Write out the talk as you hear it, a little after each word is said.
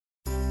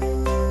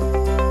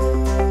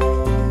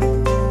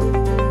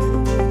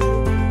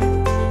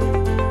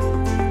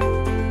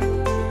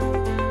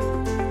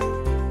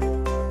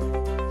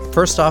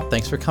first off,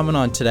 thanks for coming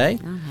on today.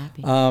 I'm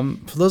happy.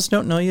 For those who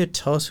don't know you,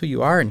 tell us who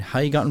you are and how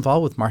you got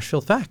involved with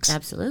Marshfield Facts.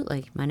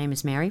 Absolutely. My name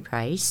is Mary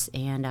Price,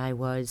 and I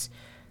was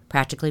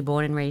practically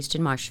born and raised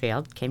in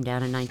Marshfield. Came down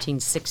in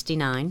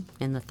 1969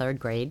 in the third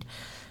grade.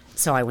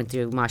 So I went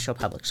through Marshfield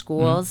Public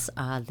Schools,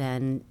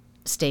 then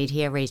stayed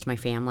here, raised my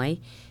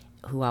family,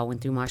 who all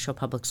went through Marshfield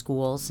Public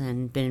Schools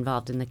and been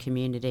involved in the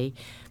community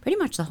pretty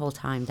much the whole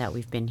time that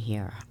we've been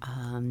here.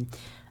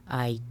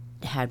 I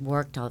had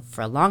worked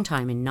for a long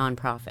time in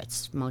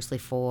nonprofits, mostly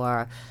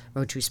for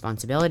Road to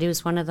Responsibility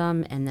was one of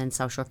them, and then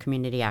South Shore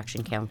Community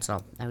Action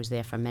Council. I was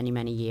there for many,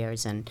 many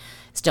years and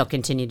still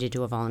continue to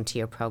do a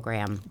volunteer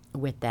program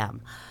with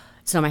them.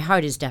 So my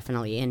heart is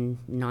definitely in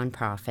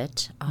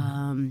nonprofit.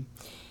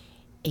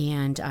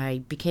 And I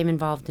became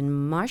involved in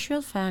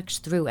Marshfield Facts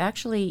through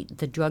actually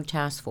the Drug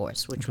Task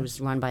Force, which was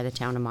run by the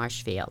town of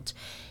Marshfield.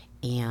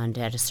 And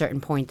at a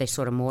certain point, they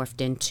sort of morphed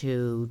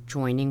into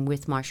joining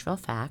with Marshfield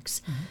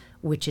Facts,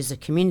 which is a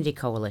community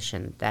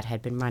coalition that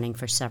had been running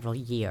for several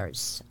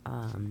years.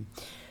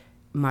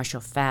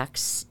 Marshfield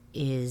Facts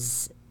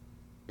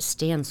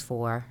stands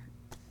for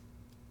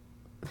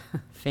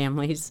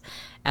Families,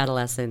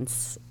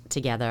 Adolescents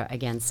Together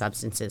Against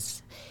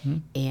Substances.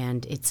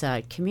 And it's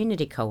a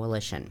community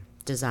coalition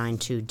designed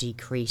to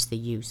decrease the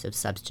use of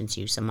substance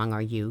use among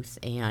our youth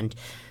and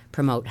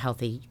promote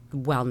healthy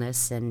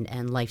wellness and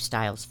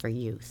lifestyles for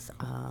youth.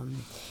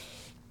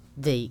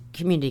 The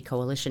community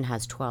coalition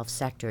has 12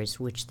 sectors,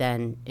 which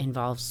then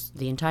involves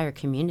the entire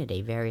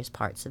community, various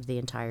parts of the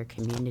entire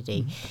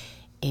community.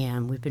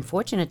 And we've been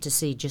fortunate to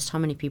see just how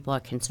many people are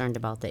concerned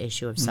about the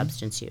issue of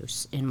substance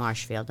use in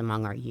Marshfield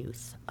among our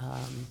youth.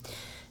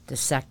 The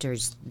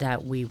sectors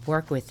that we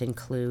work with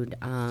include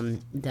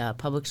the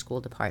public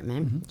school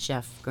department.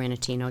 Jeff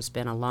Granatino's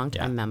been a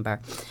longtime member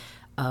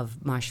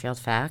of Marshfield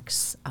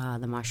Facts.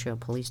 The Marshfield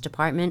Police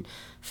Department.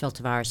 Phil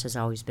Tavares has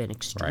always been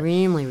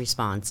extremely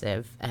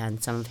responsive,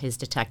 and some of his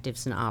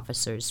detectives and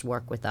officers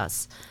work with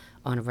us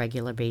on a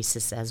regular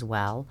basis as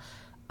well.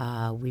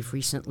 We've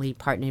recently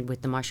partnered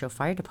with the Marshfield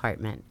Fire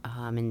Department,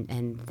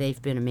 and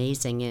they've been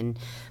amazing in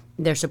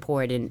their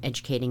support in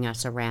educating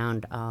us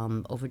around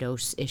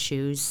overdose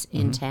issues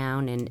in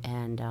town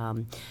and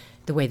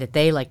the way that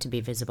they like to be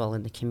visible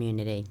in the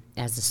community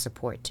as a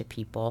support to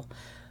people.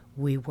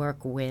 We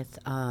work with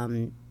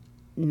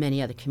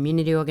many other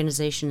community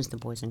organizations, the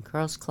Boys and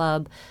Girls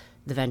Club,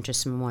 the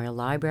Ventress Memorial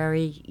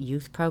Library,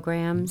 youth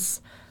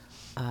programs.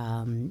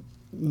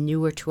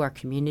 Newer to our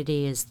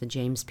community is the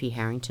James P.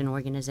 Harrington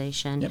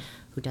organization,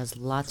 who does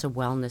lots of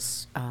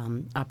wellness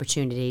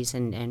opportunities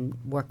and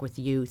work with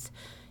youth,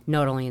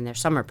 not only in their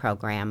summer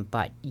program,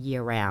 but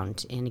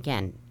year-round. And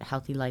again,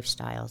 healthy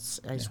lifestyles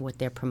is what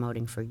they're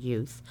promoting for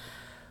youth.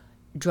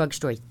 Drug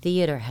Story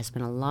Theater has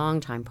been a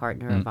longtime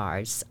partner of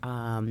ours.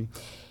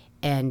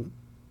 And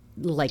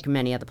like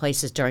many other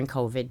places during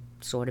COVID,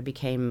 sort of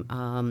became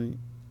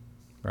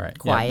quiet.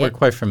 Yeah, we're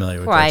quite familiar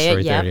with Drug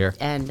Story Theater here.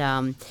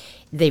 And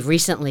they've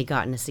recently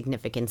gotten a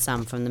significant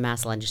sum from the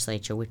Mass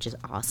Legislature, which is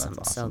awesome.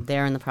 So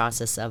they're in the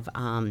process of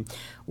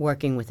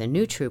working with a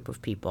new troupe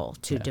of people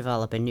to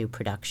develop a new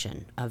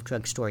production of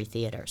Drug Story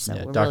Theater. So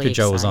we're Dr. really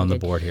Joe excited. was on the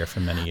board here for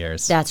many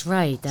years. That's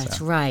right.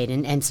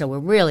 And so we're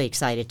really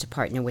excited to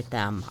partner with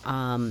them.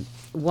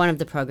 One of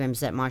the programs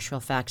that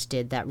Marshfield Facts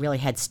did that really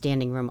had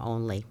standing room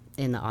only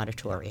in the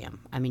auditorium.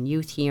 I mean,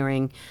 youth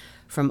hearing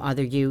from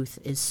other youth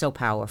is so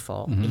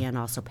powerful, and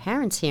also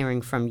parents hearing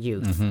from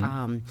youth.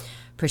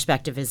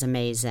 Perspective is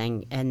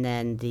amazing, and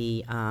then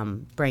the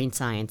brain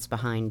science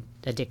behind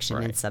addiction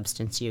and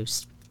substance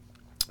use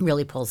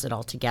really pulls it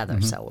all together.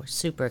 So we're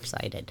super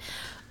excited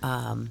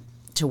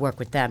to work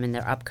with them in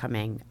their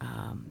upcoming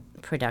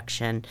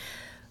production.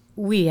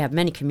 We have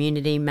many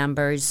community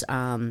members,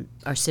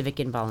 our civic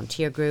and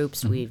volunteer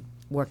groups. We've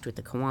worked with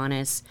the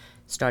Kiwanis,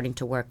 starting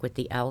to work with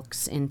the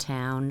Elks in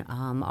town,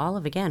 all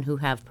of, again, who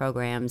have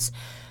programs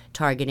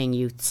targeting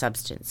youth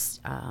substance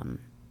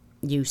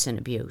use and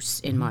abuse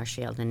in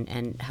Marshfield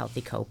and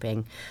healthy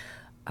coping.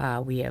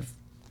 We have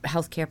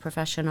healthcare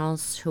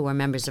professionals who are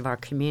members of our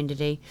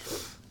community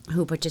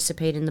who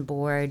participate in the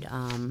board,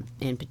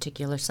 in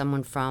particular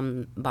someone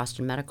from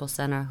Boston Medical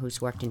Center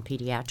who's worked in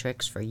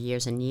pediatrics for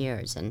years and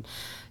years, and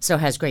so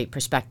has great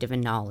perspective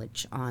and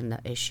knowledge on the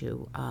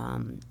issue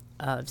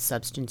of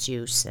substance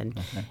use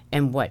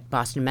and what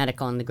Boston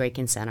Medical and the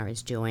Grakin Center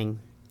is doing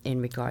in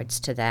regards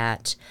to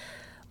that.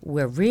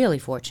 We're really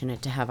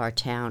fortunate to have our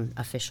town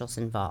officials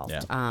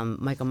involved.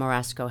 Michael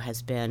Morasco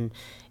has been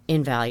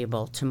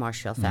invaluable to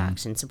Marshfield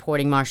Facts and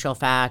supporting Marshfield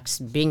Facts,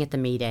 being at the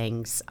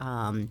meetings.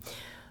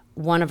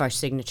 One of our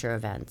signature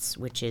events,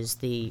 which is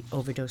the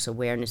Overdose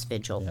Awareness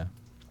Vigil,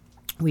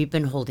 we've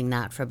been holding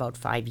that for about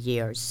 5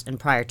 years. And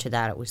prior to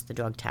that, it was the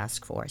Drug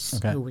Task Force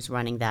who was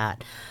running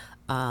that.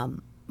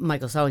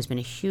 Michael's always been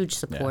a huge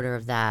supporter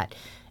of that.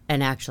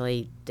 and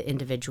actually the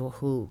individual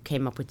who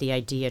came up with the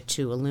idea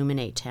to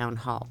illuminate Town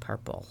Hall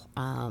purple.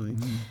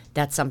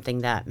 That's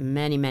something that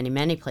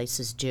many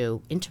places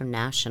do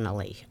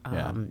internationally.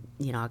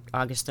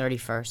 August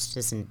 31st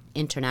is an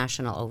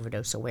International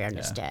Overdose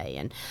Awareness Day,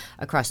 and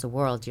across the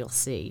world you'll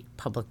see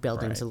public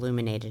buildings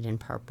illuminated in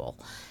purple.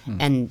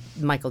 And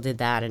Michael did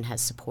that and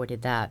has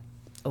supported that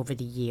over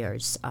the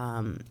years.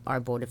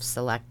 Our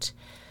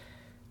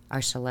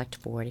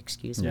select board,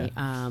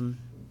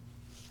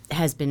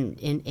 has been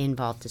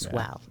involved as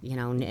well,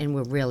 and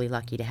we're really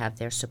lucky to have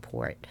their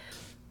support.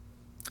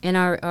 And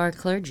our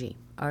clergy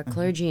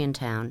in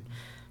town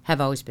have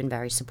always been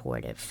very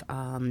supportive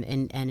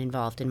and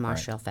involved in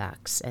Marshfield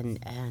Facts.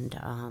 And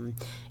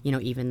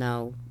even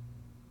though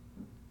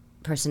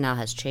personnel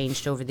has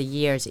changed over the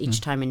years, each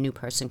time a new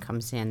person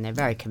comes in, they're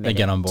very committed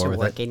get on board to with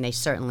working. They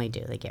certainly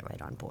do. They get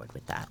right on board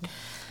with that.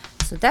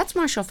 So that's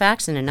Marshfield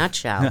Facts in a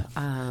nutshell.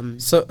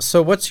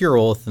 So what's your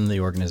role within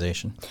the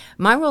organization?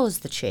 My role is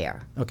the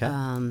chair. Okay.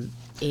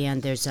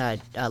 And there's a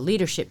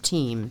leadership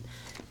team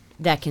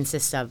that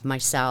consists of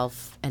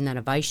myself and then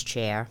a vice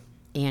chair,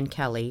 Ann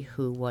Kelly,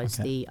 who was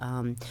the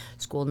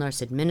school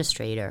nurse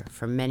administrator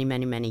for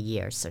many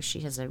years. So she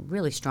has a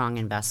really strong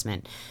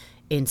investment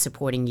in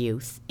supporting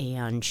youth,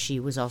 and she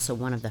was also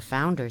one of the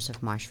founders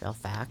of Marshfield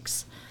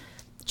Facts.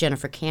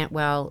 Jennifer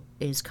Cantwell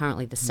is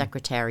currently the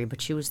secretary,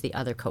 but she was the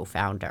other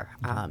co-founder.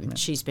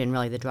 She's been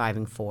really the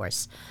driving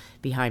force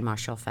behind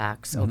Marshfield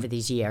Facts over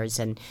these years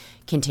and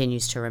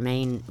continues to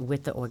remain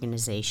with the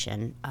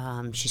organization.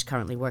 She's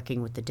currently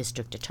working with the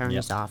district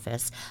attorney's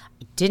office.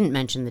 I didn't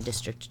mention the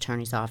district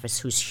attorney's office,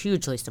 who's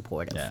hugely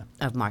supportive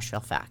of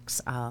Marshfield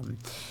Facts,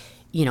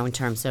 in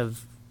terms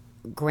of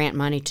grant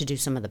money to do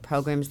some of the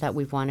programs that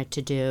we've wanted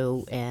to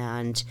do,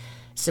 and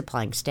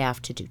supplying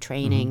staff to do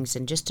trainings,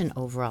 and just an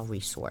overall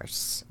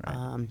resource.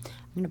 I'm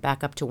going to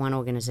back up to one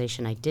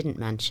organization I didn't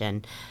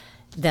mention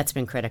that's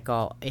been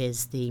critical,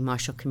 is the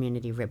Marshall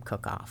Community Rib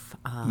Cook-Off.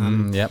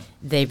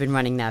 They've been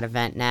running that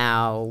event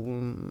now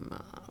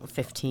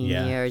 15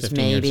 years 15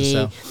 maybe, years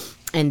or so.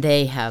 And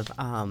they have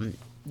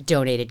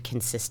donated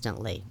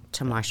consistently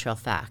to Marshfield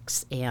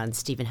Facts. And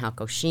Stephen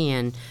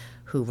Halko-Sheehan,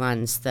 who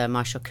runs the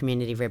Marshall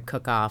Community Rib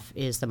Cook-Off,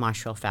 is the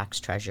Marshfield Facts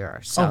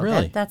treasurer. So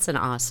really? That's an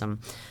awesome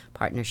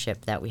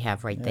partnership that we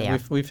have right there.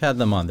 We've had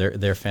them on.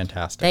 They're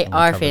fantastic. They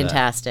are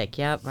fantastic.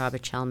 Yep,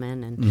 Robert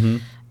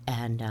Chelman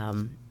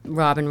and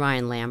Rob and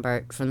Ryan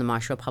Lambert from the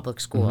Marshall Public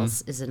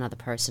Schools is another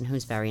person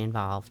who's very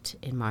involved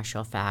in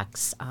Marshfield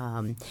Facts,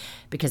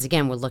 because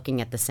again, we're looking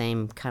at the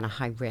same kind of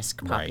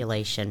high-risk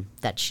population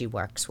that she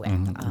works with.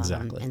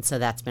 Exactly. And so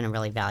that's been a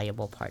really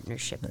valuable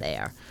partnership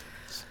there.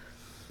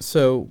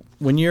 So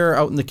when you're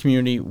out in the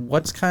community,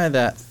 what's kind of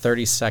that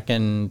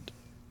 30-second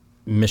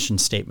mission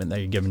statement that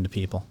you're giving to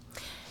people?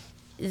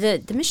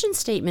 The mission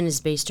statement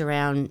is based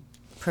around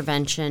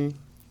prevention,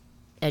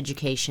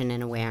 education,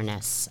 and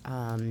awareness.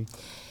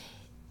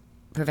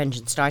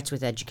 Prevention starts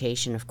with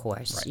education, of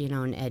course,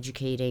 and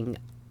educating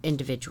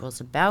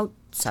individuals about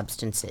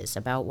substances,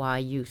 about why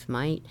youth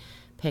might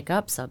pick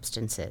up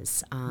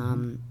substances,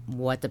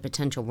 what the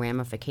potential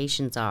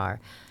ramifications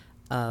are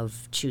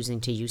of choosing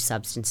to use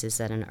substances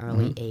at an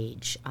early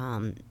age,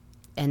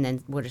 and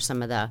then what are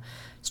some of the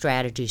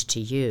strategies to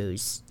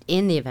use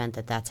in the event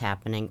that that's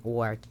happening,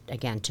 or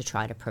again to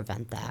try to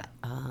prevent that.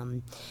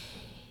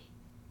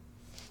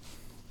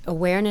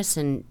 Awareness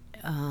and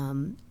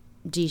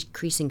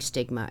decreasing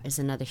stigma is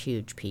another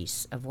huge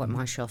piece of what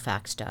Marshfield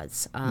Facts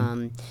does.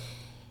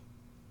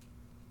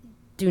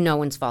 Through no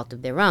one's fault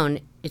of their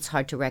own, it's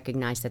hard to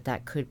recognize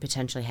that could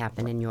potentially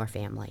happen in your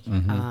family.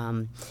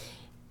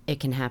 It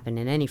can happen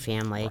in any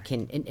family. It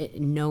can,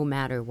 no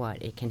matter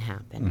what, it can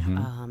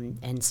happen.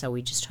 And so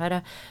we just try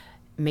to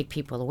make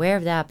people aware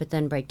of that, but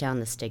then break down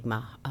the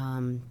stigma.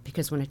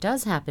 Because when it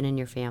does happen in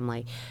your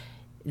family,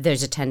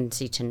 there's a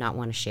tendency to not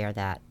want to share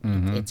that.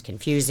 It's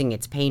confusing,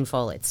 it's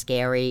painful, it's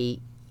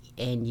scary,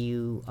 and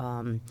you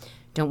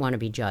don't want to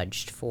be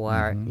judged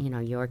for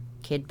your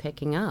kid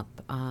picking up.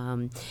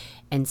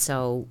 And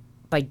so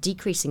by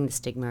decreasing the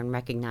stigma and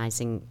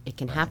recognizing it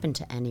can happen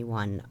to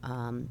anyone,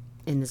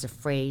 and there's a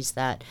phrase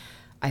that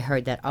I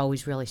heard that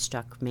always really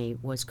struck me,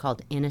 was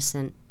called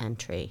innocent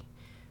entry,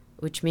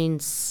 which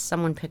means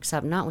someone picks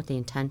up not with the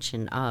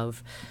intention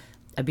of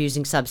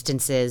abusing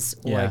substances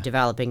or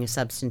developing a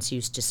substance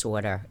use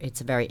disorder.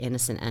 It's a very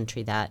innocent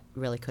entry that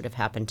really could have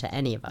happened to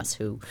any of us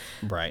who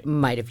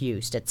might have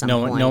used at some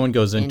point. No one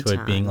goes into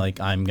it being like,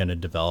 I'm going to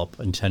develop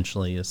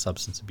intentionally a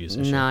substance abuse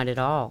issue. Not at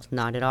all.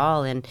 Not at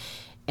all.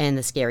 And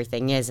the scary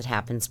thing is, it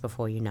happens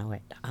before you know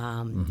it.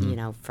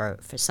 For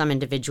some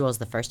individuals,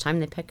 the first time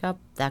they pick up,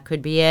 that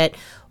could be it,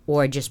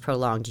 or just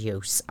prolonged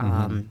use.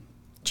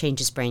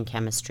 Changes brain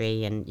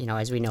chemistry, and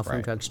as we know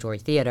from Drug Story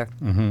Theater,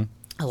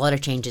 a lot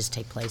of changes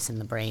take place in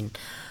the brain.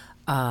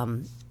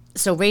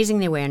 So raising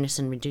the awareness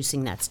and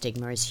reducing that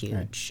stigma is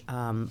huge.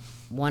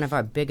 One of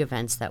our big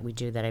events that we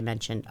do that I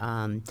mentioned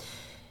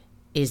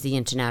is the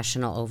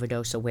International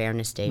Overdose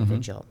Awareness Day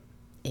Vigil.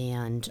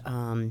 And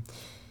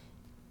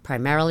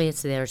Primarily,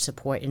 it's there to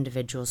support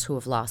individuals who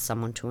have lost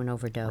someone to an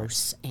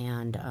overdose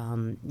and,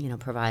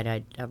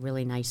 provide a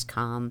really nice,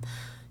 calm,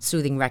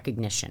 soothing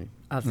recognition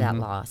of that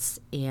loss.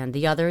 And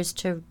the other is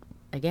to,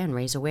 again,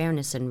 raise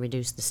awareness and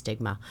reduce the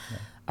stigma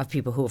of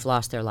people who have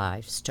lost their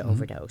lives to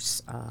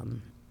overdose.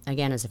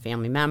 Again, as a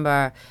family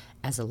member,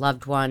 as a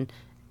loved one,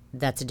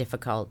 that's a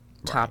difficult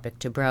topic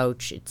to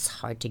broach. It's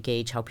hard to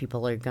gauge how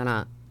people are going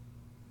to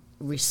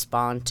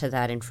respond to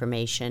that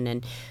information,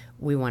 and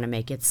we want to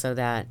make it so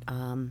that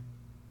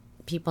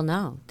people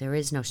know there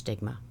is no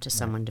stigma to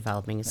someone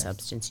developing a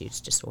substance use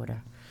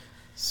disorder.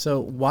 So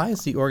why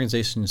is the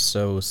organization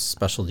so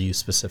special to you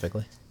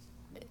specifically?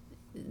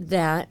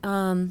 That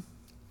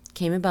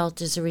came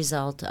about as a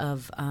result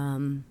of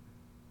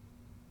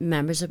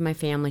members of my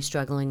family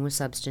struggling with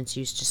substance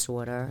use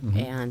disorder,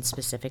 and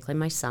specifically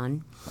my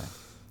son. Right.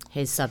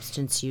 His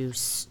substance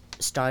use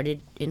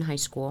started in high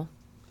school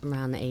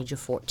around the age of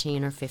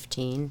 14 or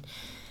 15,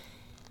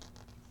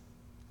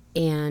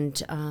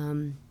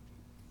 and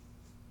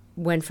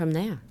went from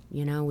there.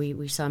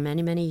 We saw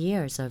many, many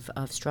years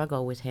of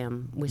struggle with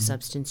him with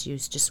substance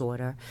use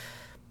disorder.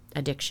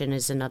 Addiction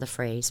is another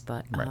phrase,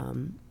 but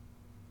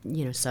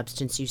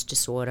substance use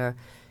disorder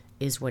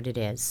is what it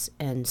is.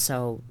 And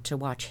so to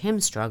watch him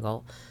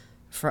struggle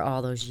for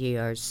all those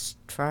years,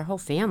 for our whole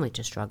family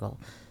to struggle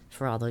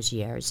for all those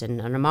years,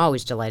 and I'm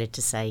always delighted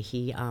to say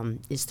he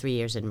is 3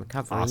 years in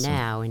recovery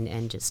now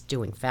and just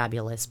doing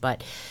fabulous.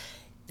 But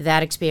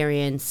that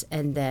experience,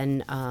 and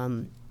then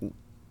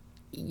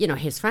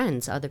his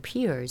friends, other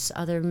peers,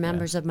 other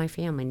members of my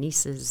family,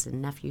 nieces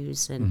and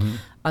nephews, and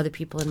other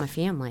people in my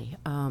family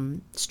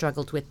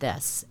struggled with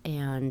this.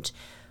 And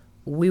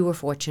we were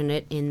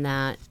fortunate in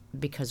that,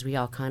 because we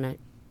all kind of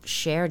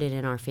shared it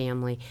in our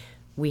family,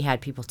 we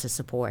had people to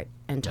support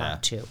and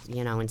talk to,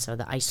 and so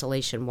the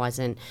isolation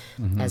wasn't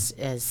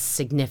as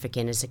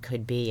significant as it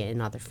could be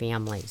in other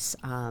families.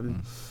 I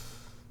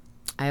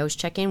always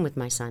check in with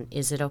my son.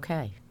 Is it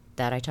okay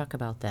that I talk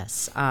about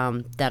this,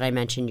 that I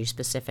mention you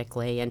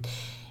specifically? And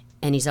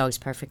he's always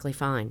perfectly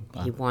fine.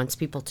 Wow. He wants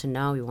people to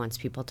know. He wants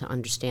people to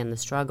understand the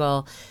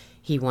struggle.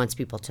 He wants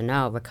people to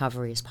know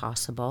recovery is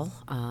possible,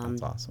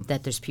 That's awesome.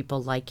 that there's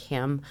people like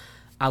him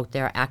out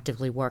there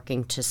actively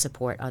working to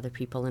support other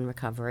people in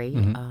recovery.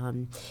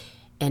 And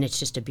it's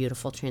just a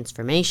beautiful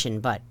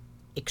transformation, but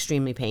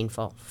extremely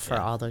painful for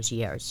all those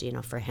years,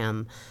 for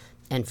him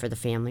and for the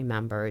family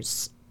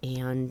members.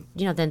 And,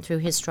 then through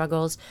his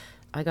struggles,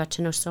 I got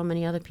to know so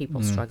many other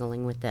people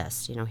struggling with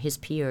this, his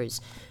peers,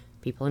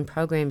 people in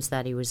programs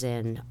that he was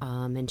in,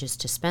 and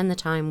just to spend the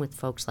time with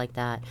folks like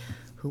that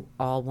who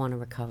all want to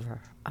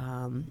recover.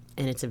 And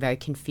it's a very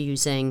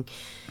confusing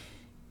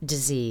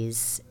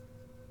disease,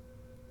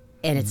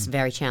 and it's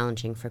very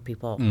challenging for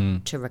people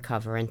to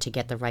recover and to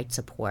get the right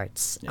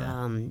supports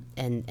and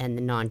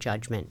the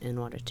non-judgment in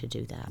order to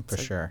do that. For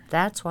sure.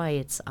 That's why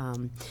it's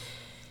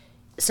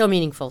so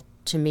meaningful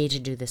to me to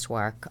do this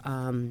work,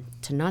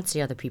 to not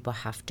see other people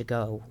have to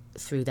go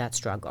through that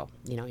struggle,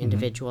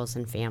 individuals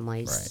and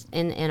families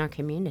in our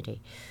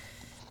community.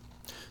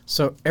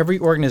 So every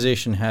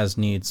organization has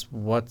needs.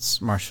 What's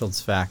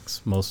Marshfield's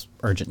FAC's most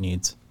urgent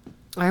needs?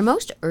 Our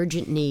most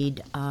urgent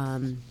need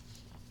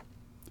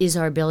is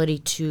our ability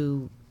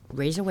to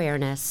raise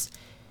awareness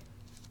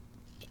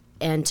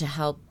and to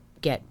help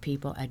get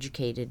people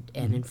educated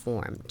and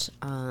informed.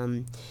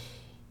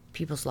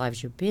 People's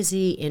lives are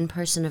busy.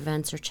 In-person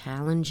events are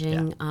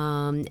challenging.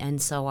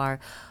 And so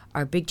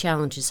our big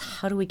challenge is,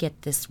 how do we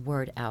get this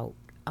word out?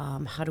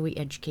 How do we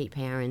educate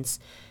parents,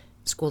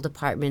 school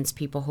departments,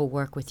 people who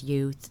work with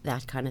youth,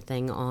 that kind of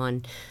thing,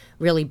 on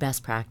really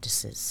best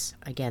practices?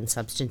 Again,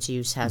 substance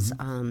use has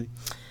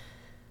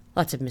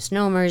lots of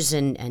misnomers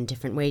and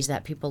different ways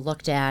that people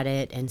looked at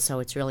it. And so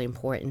it's really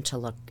important to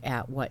look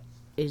at what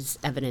is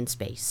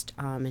evidence-based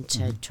and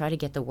to try to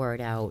get the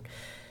word out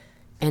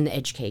and the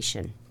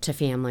education to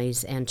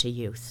families and to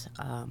youth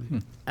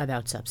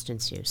about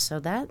substance use. So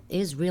that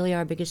is really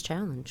our biggest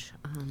challenge.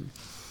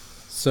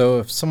 So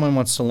if someone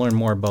wants to learn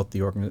more about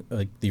the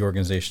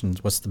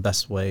organizations, what's the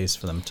best ways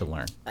for them to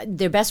learn?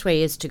 Their best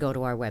way is to go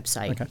to our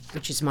website,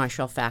 which is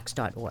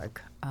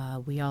marshfieldfacts.org.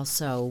 We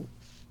also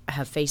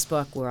have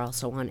Facebook. We're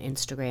also on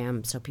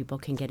Instagram, so people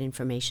can get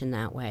information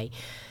that way.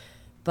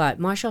 But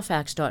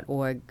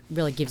marshfieldfacts.org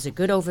really gives a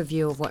good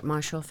overview of what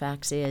Marshfield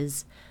Facts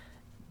is,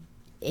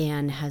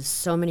 and has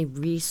so many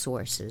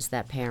resources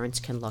that parents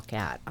can look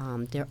at.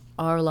 There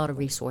are a lot of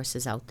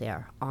resources out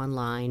there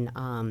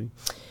online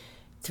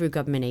through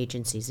government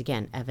agencies,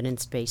 again,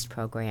 evidence-based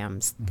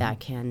programs that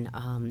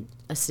can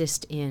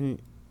assist in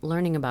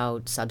learning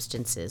about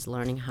substances,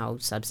 learning how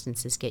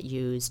substances get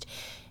used,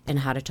 and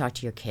how to talk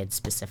to your kids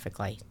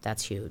specifically.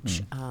 That's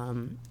huge.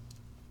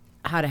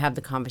 How to have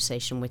the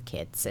conversation with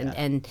kids.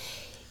 And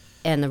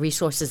the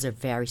resources are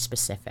very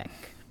specific.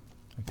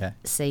 Okay.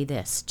 Say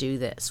this, do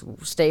this,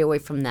 stay away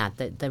from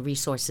that. The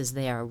resources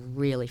there are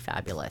really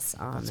fabulous.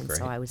 And great.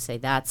 so I would say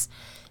that's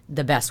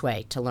the best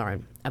way to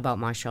learn about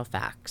Marshfield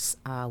Facts.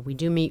 We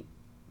do meet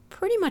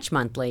pretty much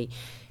monthly.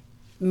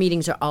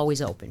 meetings are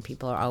always open.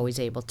 People are always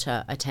able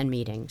to attend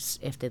meetings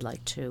if they'd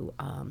like to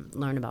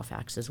learn about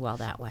facts as well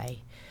that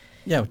way.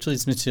 Yeah, which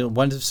leads me to,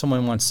 what if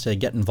someone wants to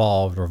get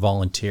involved or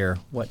volunteer?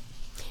 What?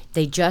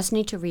 They just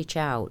need to reach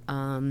out.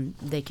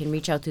 They can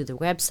reach out through the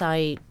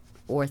website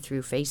or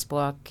through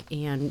Facebook,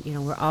 and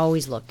we're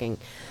always looking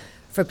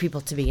for people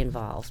to be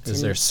involved.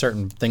 Is there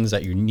certain things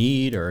that you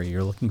need or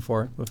you're looking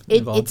for with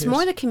It's volunteers?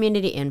 more the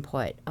community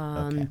input.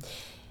 Okay.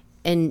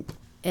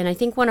 And I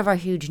think one of our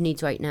huge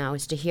needs right now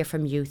is to hear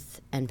from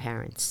youth and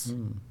parents.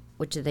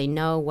 What do they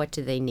know? What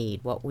do they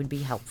need? What would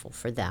be helpful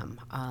for them?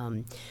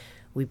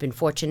 We've been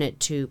fortunate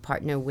to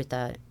partner with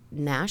a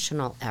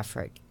national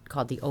effort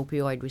called the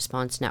Opioid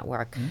Response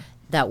Network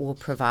that will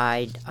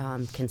provide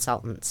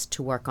consultants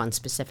to work on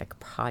specific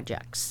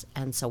projects.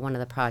 And so one of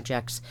the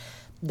projects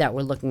that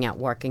we're looking at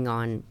working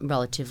on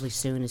relatively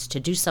soon is to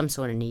do some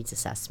sort of needs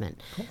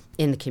assessment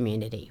in the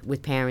community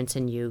with parents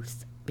and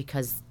youth,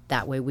 because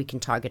that way we can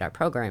target our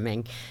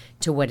programming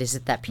to what is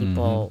it that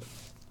people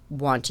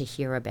want to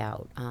hear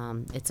about.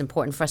 It's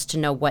important for us to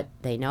know what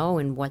they know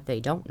and what they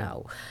don't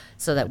know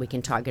so that we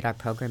can target our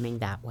programming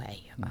that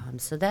way.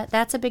 So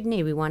that's a big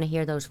need. We want to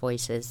hear those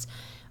voices.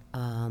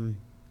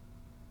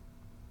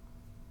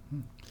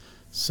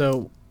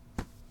 So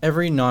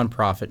every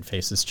nonprofit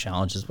faces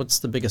challenges. What's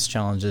the biggest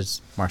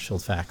challenges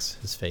Marshfield Facts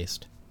has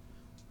faced?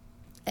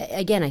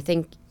 Again, I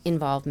think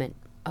involvement.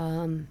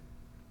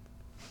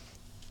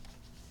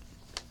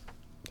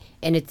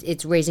 And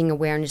it's raising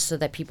awareness so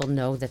that people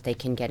know that they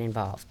can get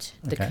involved.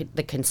 Okay.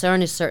 The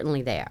concern is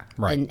certainly there,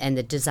 Right. and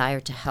the desire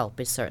to help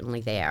is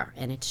certainly there.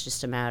 And it's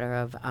just a matter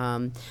of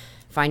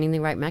finding the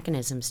right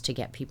mechanisms to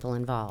get people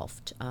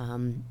involved.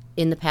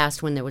 In the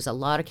past, when there was a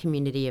lot of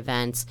community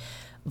events,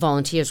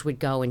 volunteers would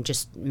go and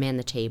just man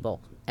the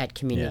table at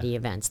community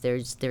events.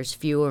 There's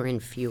fewer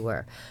and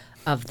fewer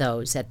of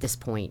those at this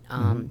point.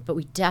 But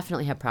we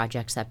definitely have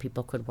projects that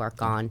people could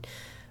work on.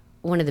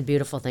 One of the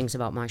beautiful things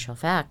about Marshfield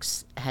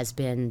Facts has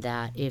been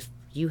that if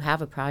you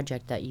have a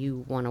project that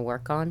you want to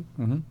work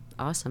on,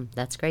 awesome,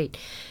 that's great.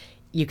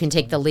 You can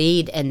take the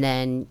lead and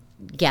then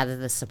gather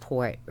the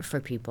support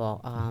for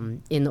people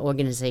in the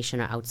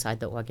organization or outside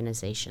the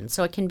organization.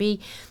 So it can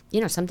be,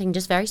 something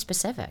just very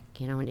specific,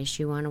 an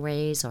issue you want to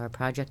raise or a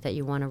project that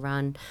you want to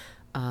run.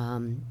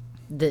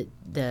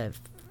 The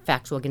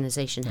Facts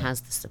organization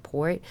has the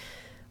support.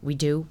 We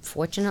do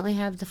fortunately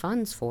have the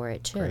funds for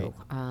it too.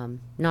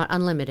 Not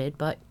unlimited,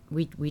 but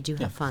we do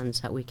have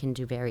funds that we can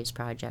do various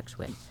projects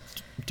with.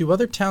 Do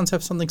other towns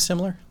have something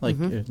similar?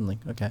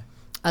 Okay.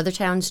 Other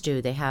towns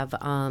do. They have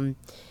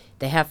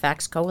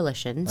Facts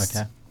coalitions.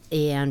 Okay.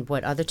 And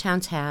what other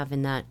towns have,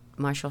 and that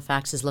Marshfield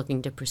Facts is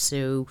looking to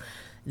pursue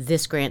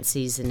this grant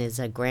season, is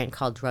a grant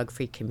called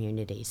Drug-Free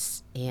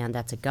Communities. And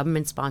that's a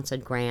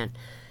government-sponsored grant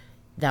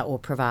that will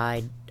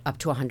provide up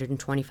to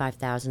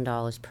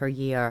 $125,000 per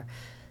year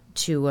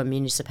to a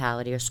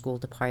municipality or school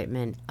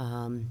department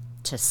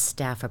to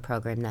staff a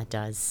program that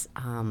does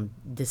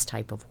this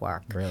type of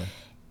work. Really?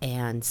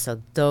 And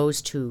so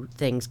those two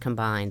things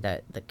combined,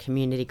 the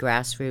community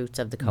grassroots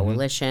of the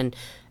coalition,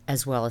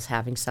 as well as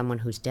having someone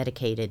who's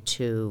dedicated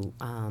to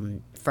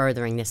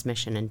furthering this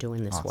mission and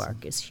doing this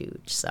work, is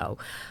huge. So,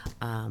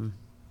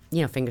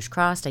 fingers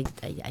crossed. I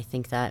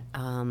think that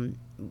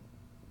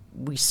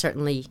we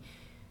certainly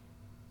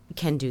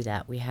can do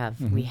that. We have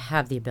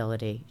the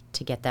ability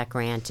to get that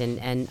grant,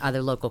 and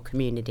other local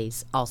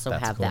communities also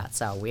have that.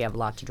 So we have a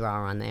lot to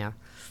draw on there.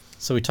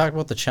 So we talked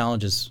about the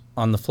challenges.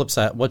 On the flip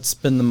side, what's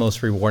been the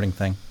most rewarding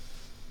thing?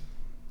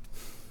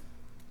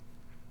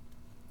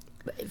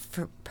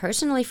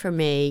 Personally for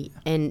me,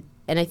 and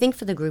I think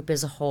for the group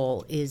as a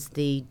whole, is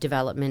the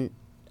development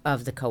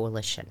of the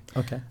coalition.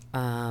 Okay.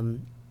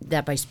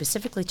 That by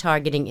specifically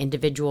targeting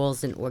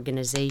individuals and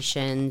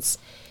organizations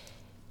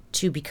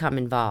to become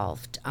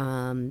involved,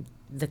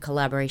 the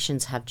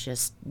collaborations have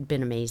just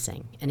been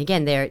amazing. And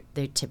again, they're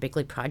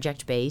typically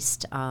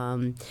project-based.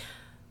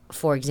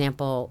 For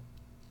example,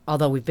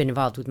 although we've been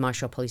involved with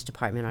Marshfield Police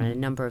Department on a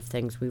number of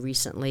things, we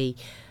recently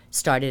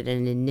started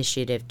an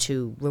initiative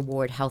to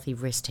reward healthy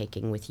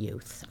risk-taking with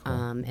youth. Cool.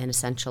 And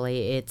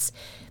essentially it's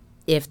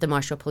if the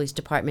Marshfield Police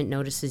Department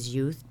notices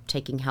youth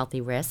taking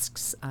healthy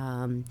risks,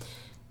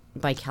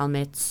 bike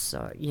helmets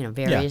or,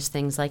 various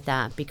things like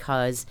that,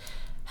 because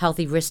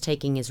healthy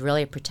risk-taking is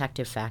really a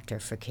protective factor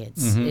for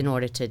kids in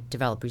order to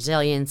develop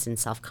resilience and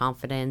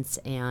self-confidence.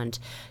 And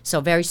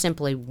so very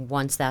simply,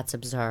 once that's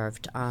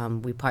observed,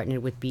 we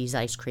partnered with Bees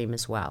Ice Cream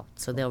as well.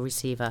 So they'll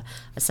receive a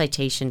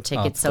citation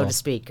ticket, so to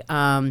speak,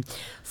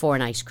 for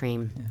an ice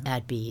cream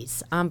at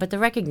Bees. But the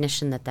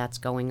recognition that that's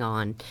going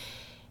on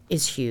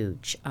is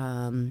huge.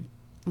 One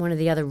of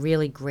the other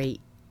really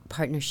great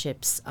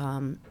partnerships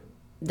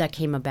that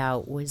came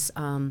about was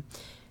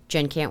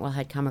Jen Cantwell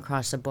had come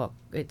across a book.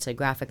 It's a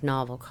graphic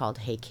novel called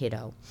Hey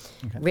Kiddo,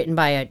 written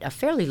by a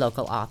fairly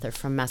local author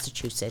from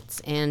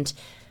Massachusetts, and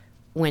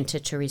went to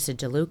Teresa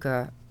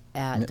DeLuca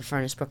at the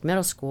Furnace Brook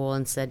Middle School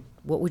and said,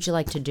 what would you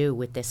like to do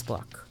with this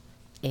book?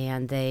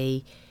 And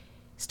they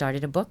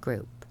started a book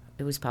group.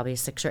 it was probably a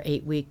 6 or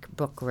 8 week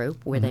book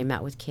group where they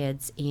met with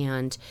kids,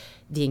 and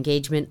the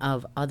engagement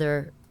of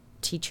other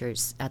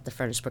teachers at the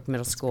Furnace Brook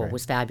Middle School great.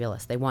 was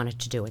fabulous. They wanted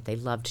to do it. They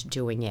loved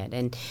doing it.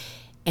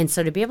 And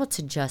so to be able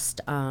to just,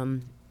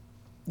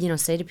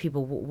 say to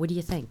people, what do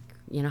you think?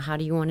 How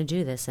do you want to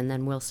do this? And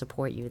then we'll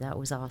support you. That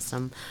was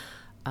awesome.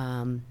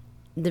 The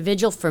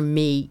vigil for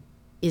me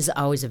is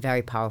always a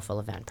very powerful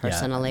event.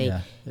 Personally,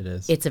 yeah, it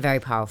is. It's a very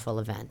powerful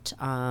event.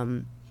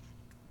 I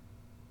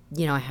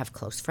have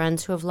close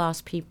friends who have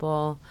lost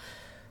people.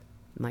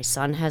 My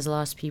son has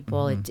lost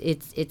people.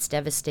 It's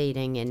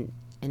devastating. And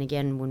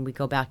again, when we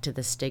go back to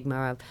the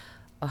stigma of,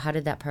 how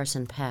did that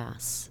person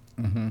pass?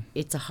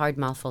 It's a hard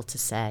mouthful to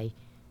say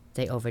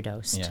they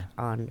overdosed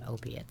on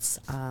opiates.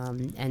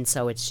 And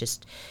so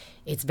it's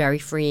very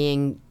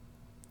freeing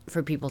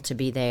for people to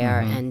be there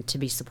and to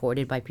be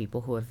supported by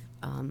people who have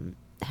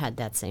had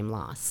that same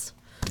loss.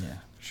 Yeah,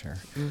 sure.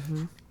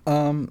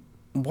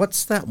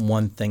 What's that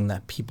one thing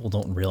that people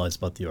don't realize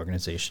about the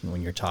organization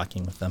when you're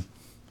talking with them?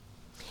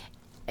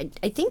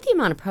 I think the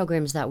amount of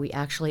programs that we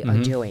actually are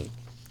doing,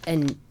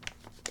 and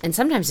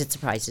sometimes it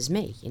surprises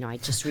me. I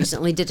just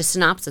recently did a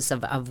synopsis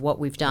of what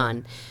we've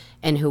done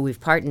and who we've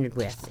partnered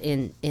with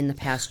in the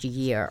past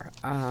year,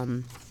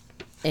 and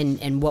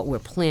what we're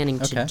planning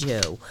to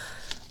do.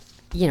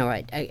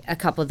 A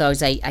couple of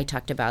those I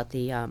talked about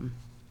the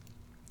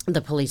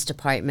police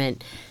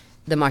department.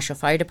 The Marshfield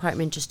Fire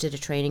Department just did a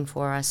training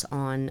for us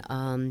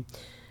on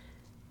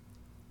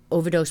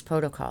overdose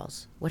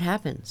protocols. What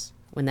happens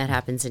when that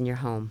happens in your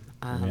home?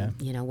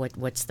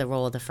 What's the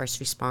role of the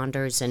first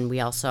responders? And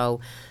we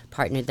also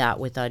partnered that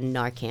with a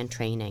Narcan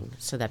training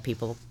so that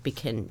people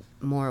become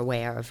more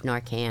aware of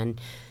Narcan,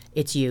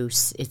 its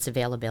use, its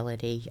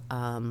availability.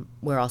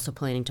 We're also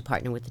planning to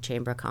partner with the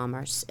Chamber of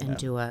Commerce and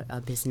do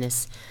a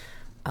business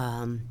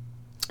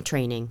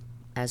training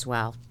as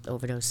well.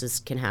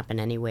 Overdoses can happen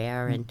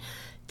anywhere, and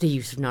the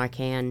use of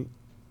Narcan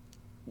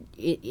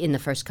in the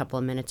first couple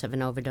of minutes of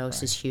an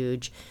overdose is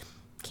huge.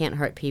 Can't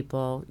hurt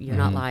people. You're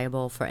not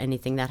liable for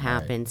anything that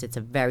happens. It's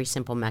a very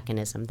simple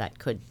mechanism that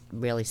could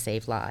really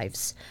save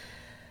lives.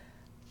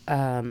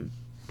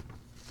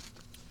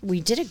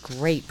 We did a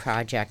great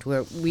project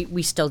where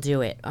we still do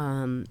it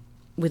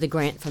with a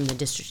grant from the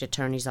district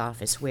attorney's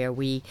office, where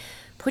we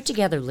put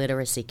together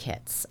literacy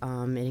kits.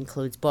 It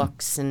includes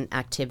books and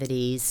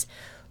activities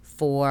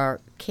for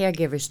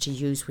caregivers to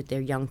use with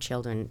their young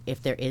children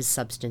if there is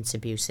substance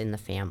abuse in the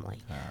family.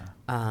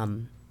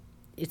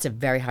 It's a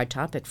very hard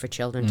topic for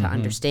children to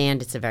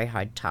understand. It's a very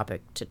hard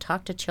topic to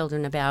talk to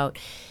children about.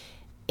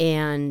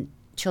 And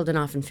children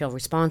often feel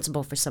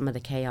responsible for some of the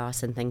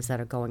chaos and things that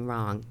are going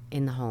wrong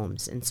in the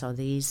homes. And so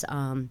these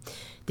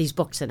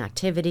books and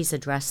activities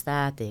address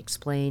that. They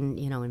explain,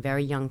 in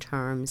very young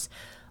terms,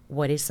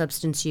 what is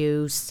substance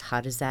use,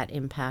 how does that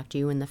impact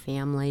you and the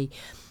family.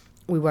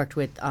 We worked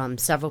with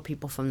several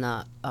people from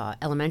the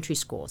elementary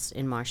schools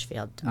in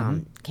Marshfield,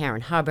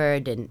 Karen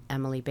Hubbard and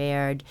Emily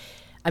Bird,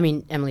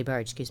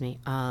 excuse me,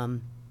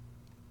 and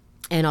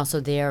also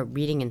their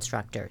reading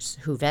instructors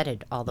who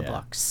vetted all the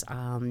books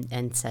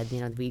and said,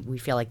 we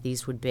feel like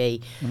these would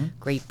be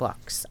great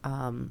books.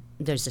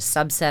 There's a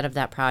subset of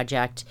that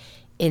project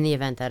in the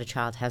event that a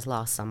child has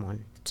lost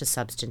someone to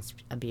substance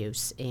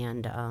abuse,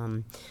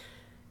 and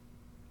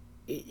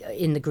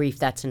in the grief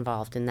that's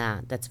involved in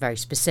that. That's very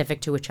specific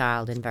to a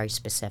child and very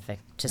specific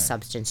to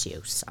substance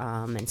use.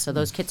 And so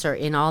those kits are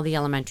in all the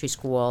elementary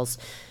schools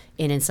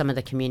and in some of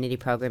the community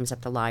programs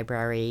at the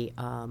library,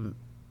 down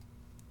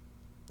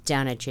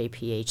at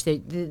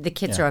JPH. The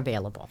kits are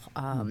available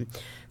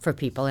for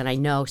people, and I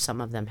know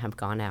some of them have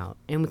gone out.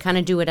 And we kind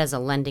of do it as a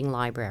lending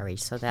library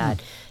so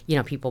that,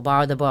 people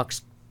borrow the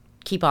books,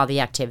 keep all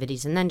the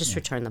activities, and then just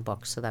return the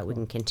books so that we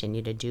can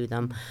continue to do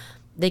them.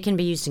 They can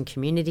be used in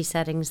community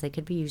settings. They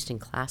could be used in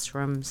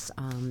classrooms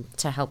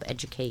to help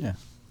educate. Yeah.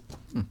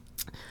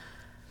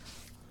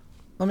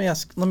 Let me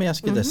ask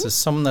you this: as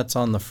someone that's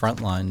on the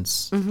front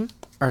lines,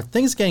 are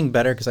things getting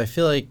better? Because I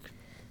feel like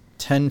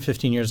 10,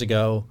 15 years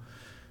ago,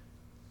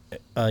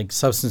 like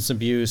substance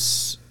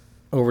abuse,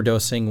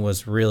 overdosing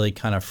was really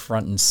kind of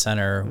front and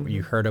center.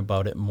 You heard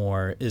about it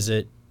more. Is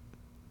it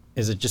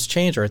just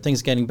changed, or are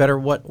things getting better?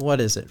 What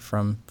is it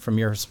from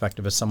your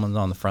perspective as someone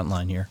on the front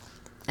line here?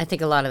 I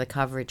think a lot of the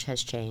coverage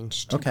has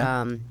changed. Okay.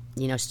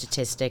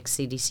 Statistics,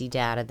 CDC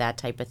data, that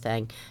type of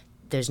thing.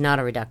 There's not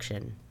a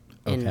reduction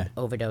in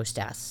overdose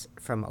deaths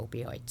from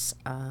opioids.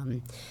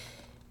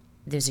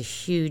 There's a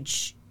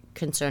huge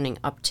concerning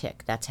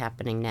uptick that's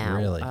happening now,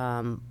 Really?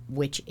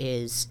 Which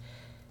is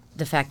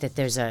the fact that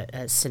there's a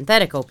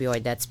synthetic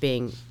opioid that's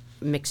being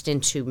mixed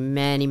into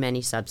many,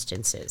 many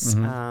substances.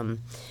 And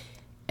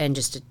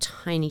just a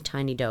tiny,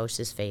 tiny dose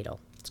is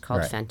fatal. It's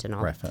called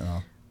fentanyl. Right,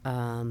 fentanyl.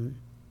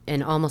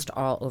 And almost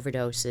all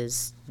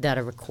overdoses that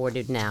are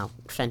recorded now,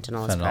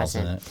 fentanyl is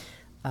present.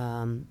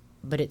 In it.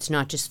 But it's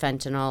not just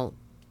fentanyl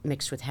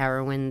mixed with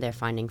heroin. They're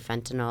finding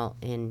fentanyl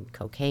in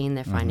cocaine.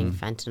 They're finding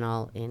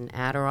fentanyl in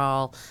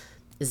Adderall,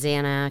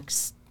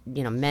 Xanax,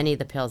 many of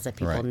the pills that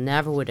people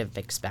never would have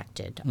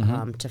expected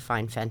to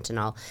find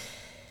fentanyl.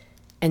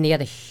 And the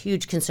other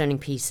huge concerning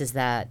piece is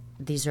that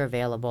these are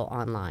available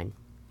online,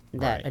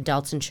 that Right.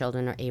 adults and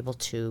children are able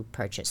to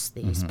purchase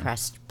these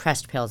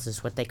pressed pills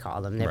is what they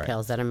call them. They're Right.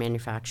 pills that are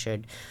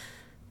manufactured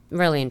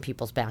really in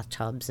people's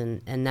bathtubs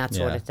and that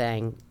sort Yeah. of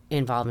thing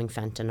involving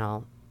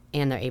fentanyl,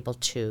 and they're able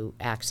to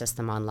access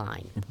them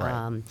online.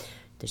 Right.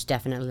 There's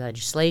definitely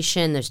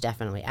legislation, there's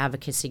definitely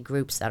advocacy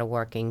groups that are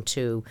working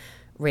to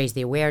raise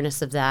the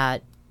awareness of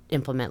that,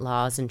 implement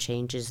laws and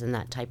changes and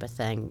that type of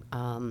thing.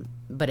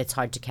 But it's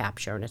hard to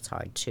capture and it's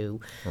hard to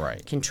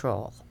Right.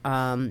 control.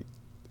 And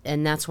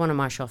that's one of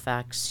Marshall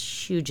Fact's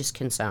hugest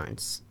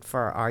concerns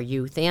for our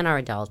youth and our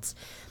adults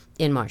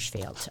in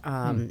Marshfield,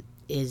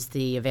 is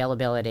the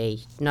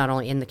availability, not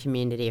only in the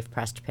community of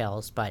pressed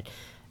pills, but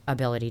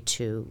ability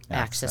to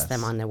access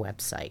them on their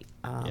website.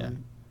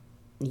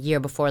 The year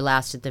before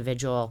last at the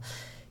vigil,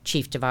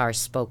 Chief DeVar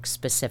spoke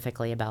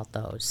specifically about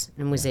those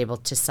and was able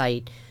to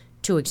cite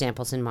 2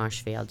 examples in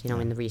Marshfield,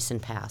 in the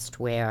recent past,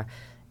 where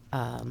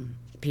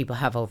people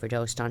have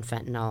overdosed on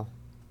fentanyl.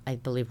 I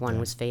believe one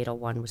was fatal,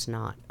 one was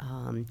not.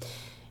 And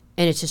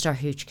it's just our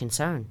huge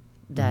concern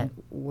that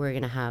we're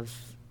going to have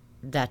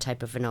that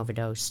type of an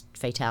overdose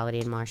fatality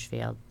in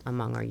Marshfield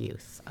among our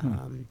youth.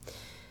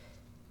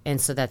 And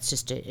so that's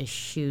just a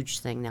huge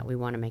thing that we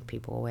want to make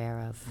people aware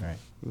of. Right.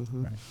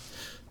 Right.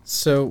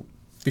 So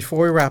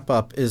before we wrap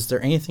up, is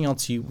there anything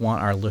else you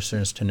want our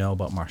listeners to know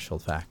about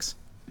Marshfield Facts?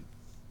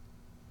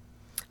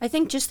 I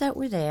think just that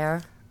we're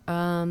there,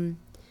 and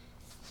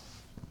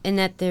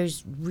that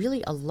there's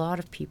really a lot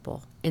of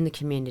people in the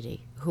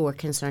community who are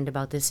concerned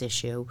about this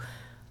issue.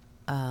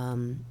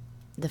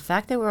 The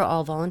fact that we're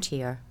all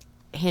volunteer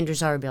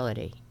hinders our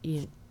ability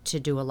to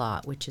do a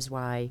lot, which is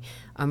why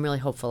I'm really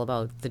hopeful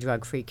about the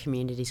Drug Free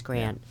Communities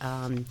Grant,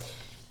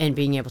 and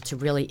being able to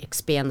really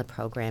expand the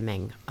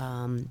programming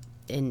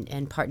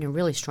and partner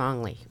really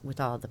strongly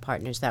with all the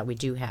partners that we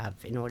do have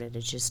in order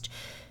to just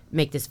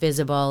make this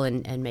visible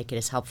and make it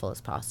as helpful as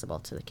possible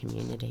to the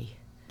community.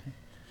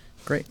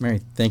 Great,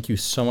 Mary. Thank you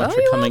so much Oh,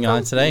 for you're coming on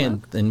welcome. today, You're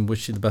and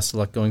wish you the best of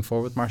luck going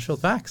forward with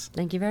Marshfield Facts.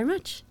 Thank you very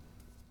much.